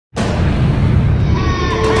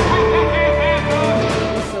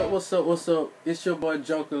What's up? What's up? It's your boy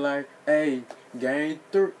Joker. Like, hey, game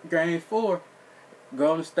 4,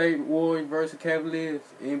 Golden State Warriors versus Cavaliers,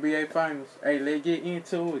 NBA Finals. Hey, let's get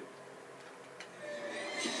into it.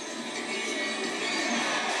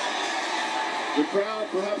 The crowd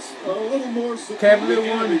perhaps a little more Cavaliers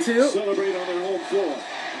won the tip. Celebrate on their home floor.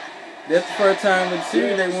 That's the first time in the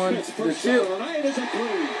series they won the tip.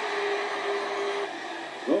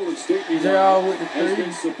 Golden State J.R. with the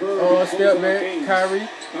 3. Step back, Kyrie,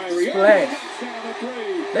 splash.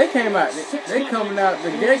 They came out. They coming out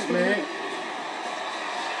the gate, man.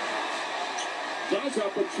 Drives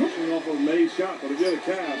up a tripping off a made shot, but if you're the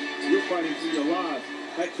Cavs, you're fighting for your lives.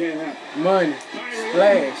 That can't happen. Money,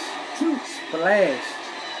 splash, splash.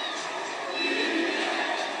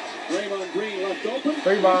 Draymond Green left open.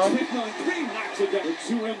 3 ball. Draymond Green knocks it down. The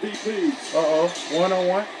 2 MVPs.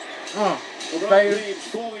 1-on-1. James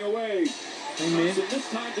falling away. He missed. This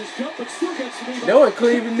time this jump, but still gets to me. That was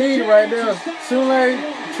Cleveland needed right there. Soon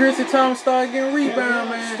as Tristan Thompson started getting rebound,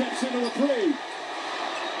 man. Steps into a 3.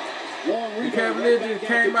 The Cavaliers just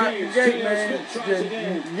came out the gate, man. Just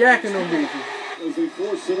yakking them bitches. As they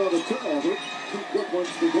force it on a turnover. 2 good ones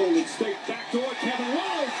for Golden State. Backdoor, Kevin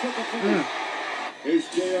Love for the finish. Here's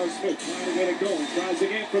J.R. Smith trying to get it going. Tries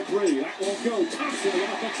again for 3. That won't go. Thompson, the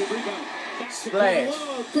offensive rebound. Splash.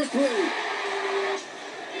 For 3.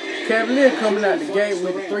 Cavaliers coming out the gate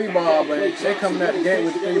with the 3 ball, man. They coming out the gate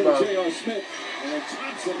with the 3 ball.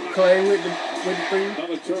 Clay with the 3.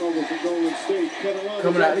 Another turnover for Golden State.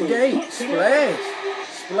 Coming out the gate. Splash.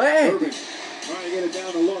 Splash. Irving trying to get it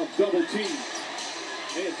down to Love. Double team.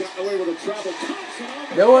 They have gotten away with a travel. Thompson.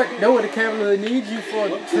 That what the Cavaliers need you for,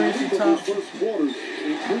 Tristan Thompson. First quarters,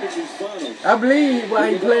 including these finals. I believe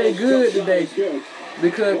why he played good today.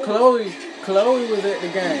 Because Chloe was at the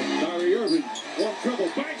game. Kyrie Irving, one trouble,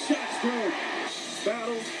 back shots go.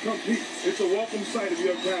 Battle, compete. It's a welcome sight if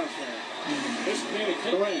you're a Cavs fan. This man is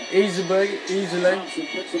Durant. Easy bucket, easily. Thompson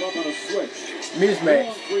picks him up on a switch. Mismatch.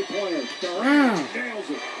 Long 3-pointer. Durant nails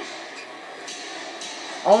it.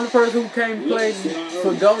 Only person who came play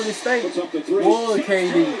for Golden State was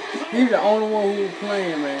KD. He was the only one who was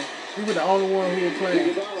playing, man. He was the only one who was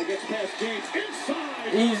playing.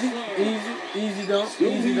 Easy dunk.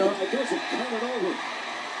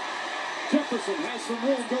 Jefferson has some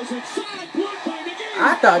room, goes inside, blocked by McGee. I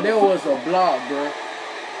thought that was a block, bro.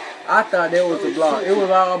 I thought that was a block. It was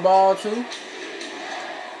all ball too.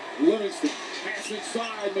 Livingston, pass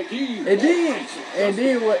inside, McGee. And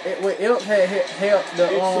then what else had helped the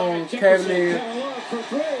Cavaliers?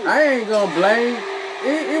 I ain't gonna blame.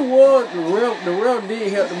 It was the ref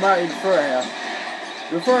did help them out in the first half.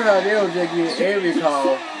 The first half they was just getting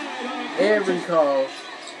every call.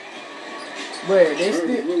 But they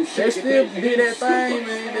still did that thing,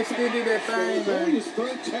 man. They still did that thing, man. His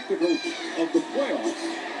third technical of the playoffs,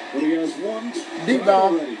 but he has one deep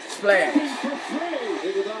ball, splash.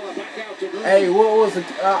 Hey, what was it?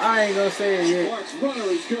 I ain't gonna say it yet.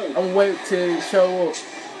 I'm gonna wait till it show up.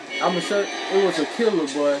 I'm gonna show it was a killer,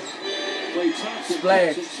 boy.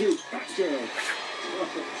 Splash.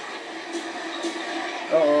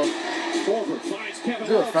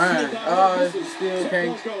 Good find. Oh, still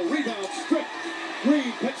can't.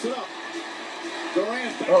 Green picks it up.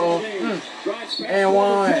 Durant back to the game. And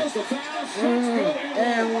one.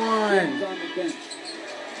 And one.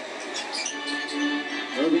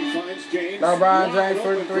 Irving finds James. LeBron James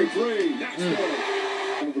for the 3.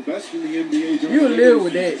 One of the best in the NBA. You live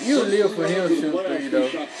with that. You live for him shoot 3 though.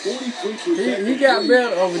 He got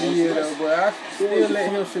better over the year though, but I still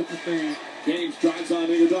let him shoot the 3. James drives on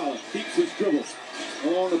Iguodala. Keeps his dribble.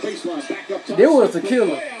 Along the baseline. Back up top. There was a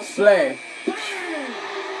killer. Splash.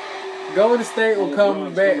 Golden State will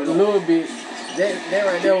come back a little bit. That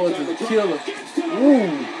right there was a killer. Ooh.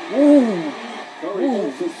 Curry 0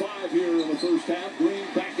 for 5 here in the first half. Green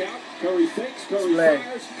back out. Curry fakes. Curry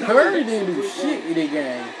fires. Curry didn't do shit in the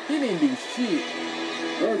game. He didn't do shit.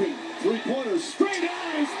 Irving, 3-pointers. Straight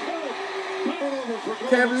eyes.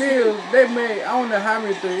 Cavaliers, they made, I don't know how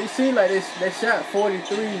many threes. It seemed like they shot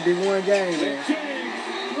 43 in one game,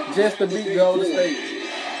 man. Just to beat Golden State.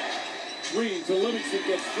 Green to Livingston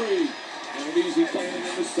gets 3. And an easy playing in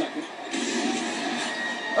the second.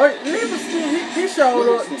 Livingston, he showed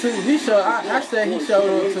up too. I said he showed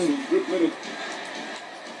up too.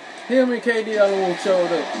 Him and KD are the one who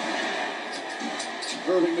showed up.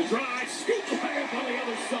 Irving the drive, scoop the layup on the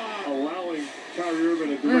other side. Allowing Kyrie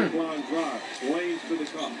Irving a direct line drive. Lanes to the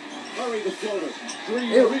cup. Curry the floater. Green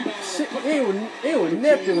rebound. It was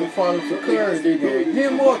nothing falling for Curry, did they?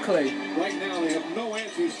 Him or Clay. Right now they have no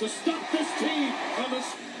answers to stop this team on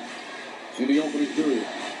this in the opening period.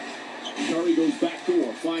 Curry goes back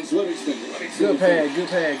door, finds It's Livingston. Good pass, good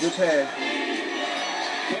pass, good pass.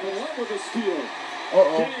 Kevin Love with a steal.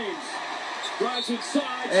 Uh-oh. Drives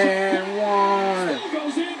inside. And one. Still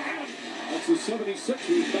goes in. That's the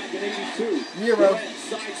 76ers back in 82. Yeah, bro.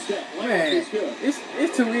 Sidestep. Man,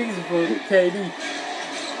 it's too easy for KD.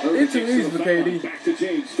 It's too easy for KD. Back to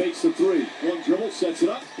James. Fakes the three. One dribble. Sets it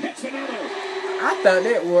up. Hits another. I thought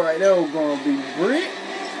that right there was going to be brick.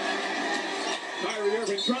 Kyrie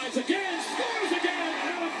Irving tries again. Scores again.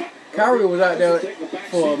 Kyrie was out there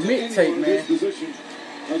for a mid-take, man. As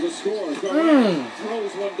a scorer,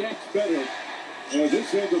 throws one down better.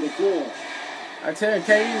 This end of the floor. I tell you,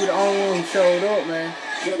 KD was the only one who showed up, man.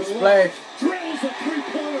 Splash. Drills a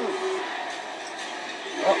three-pointer.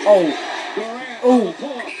 Oh.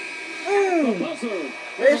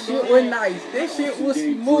 That shit was nice. That shit was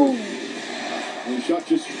smooth. He shot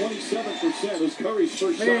just 27% as Curry's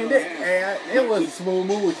first shot. Man, it was a smooth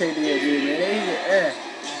move with KD did, man.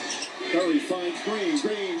 Curry finds Green.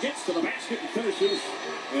 Green gets to the basket and finishes.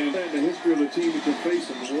 And the history of the team that can face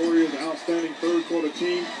them, the Warriors, outstanding third-quarter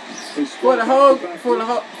team. For the whole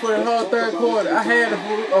third quarter, I had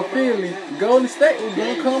a feeling Golden State was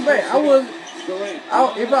gonna come back.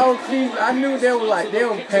 If I was Cleveland, I knew they were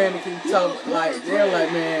panicking, they were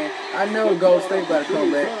like, man, I know Golden State about to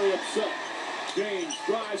come back.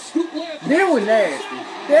 They were nasty.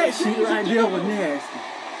 That shit right there was nasty.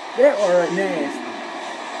 That was nasty.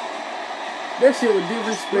 That shit was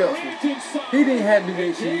disrespectful. He didn't have to do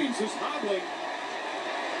that shit.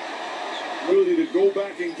 Really to go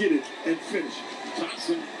back and get it and finish.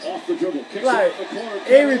 Thompson off the dribble. Like,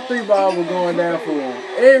 every three ball was going down for him.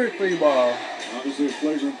 Every three ball. Obviously a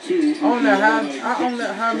flagrant two. I don't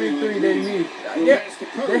know how many three they missed.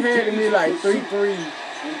 They had to be like 3 threes.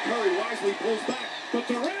 And Curry wisely pulls back, but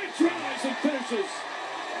Durant drives and finishes.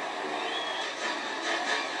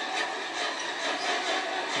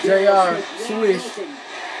 JR, swish.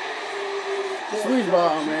 Swish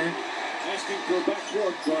ball, man. Asking for a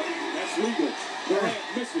backcourt, but that's legal. Durant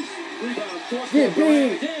misses. Rebound. Get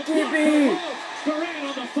big. Get big. Durant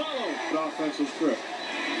on the follow. An offensive trip.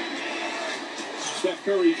 Steph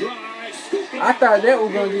Curry drives. I thought that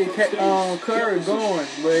was gonna get Curry going,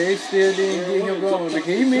 but it still didn't get him going because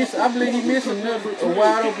he missed. I believe he missed a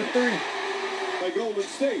wide open three. By Golden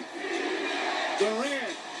State.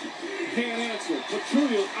 Durant can't answer.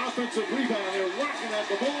 Petrucci's offensive rebound. They're rocking at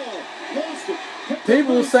the ball. Lost it.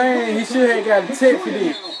 People saying he should have got a tip for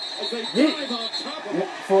this.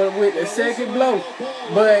 With the second blow,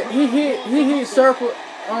 but he hit circle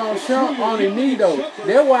Sean on the knee though.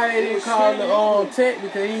 That's why they didn't call the tech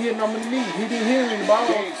because he hit him on the knee. He didn't hit him in the ball.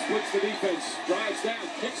 Splits the defense, drives down,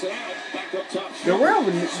 kicks it out, back up top. The ref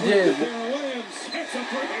was just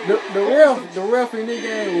the ref in this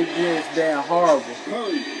game was just damn horrible.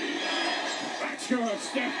 Curry.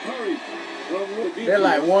 Steph Curry. They're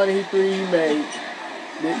like 1 3 he made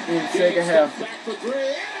in the second half.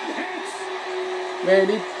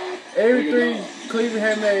 Man, every three Cleveland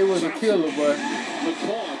had made was a killer, but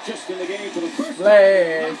McCaw just in the game for the first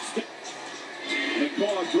splash.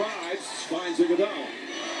 McCaw drives, finds Iguodala.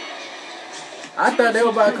 I thought they were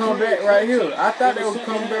about to come back right here. I thought they were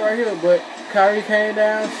coming back right here, but Kyrie came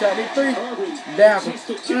down, shot the three. Dagger.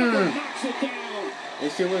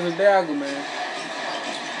 That shit was a dagger, man.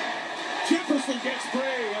 Jefferson gets free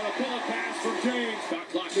on a bullet pass from James. Shot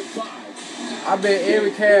clock at 5. I bet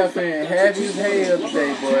every Cavs fan happy as hell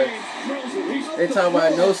today, boy. They talk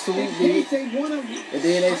about no sweet beat, and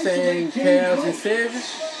then they saying Cavs in 7.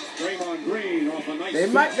 They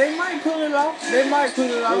might pull it off. They might pull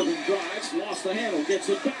it off. Lost the handle, gets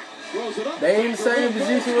it back, throws it up. They in the same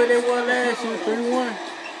position where they were last year, 3-1.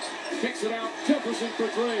 Kicks it out, Jefferson for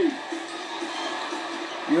 3.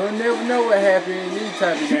 You'll never know what happened in these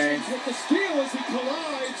type of games. With the steal as he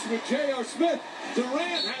collides with J.R. Smith.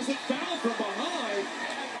 Durant has it fouled from behind.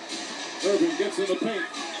 Irving gets in the paint.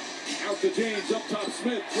 Out to James, up top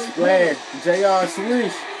Smith. Splash, J.R.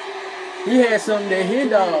 swish. He had something that hit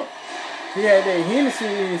dog. He had that Hennessy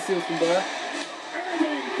in his system, bro.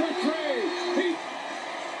 Irving for 3.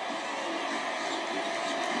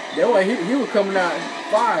 That way he was coming out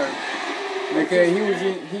fire because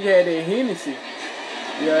he had that Hennessy.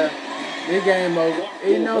 Yeah, this game over.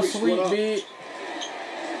 Ain't no sweet bid.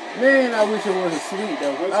 Man, I wish it wasn't sweet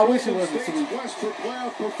though. I wish it wasn't sweet. Quest for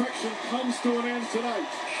playoff perfection comes to an end tonight.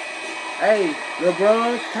 Hey,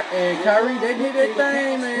 LeBron and Kyrie, they did that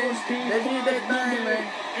thing, man. They did that thing, man.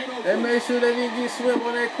 They made sure they didn't get swept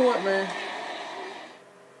on that court, man.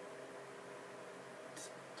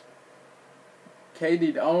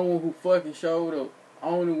 KD, the only one who fucking showed up.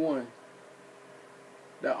 Only one.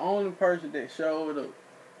 The only person that showed up.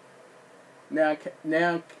 Now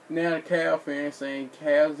the Cal fans saying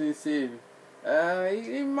Cavs in 7.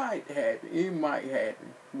 It might happen. It might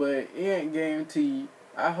happen, but it ain't guaranteed.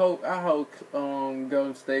 I hope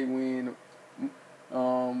Golden State win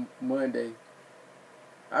Monday.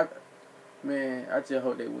 I just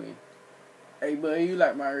hope they win. Hey, but if you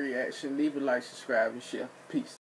like my reaction, leave a like, subscribe, and share. Peace.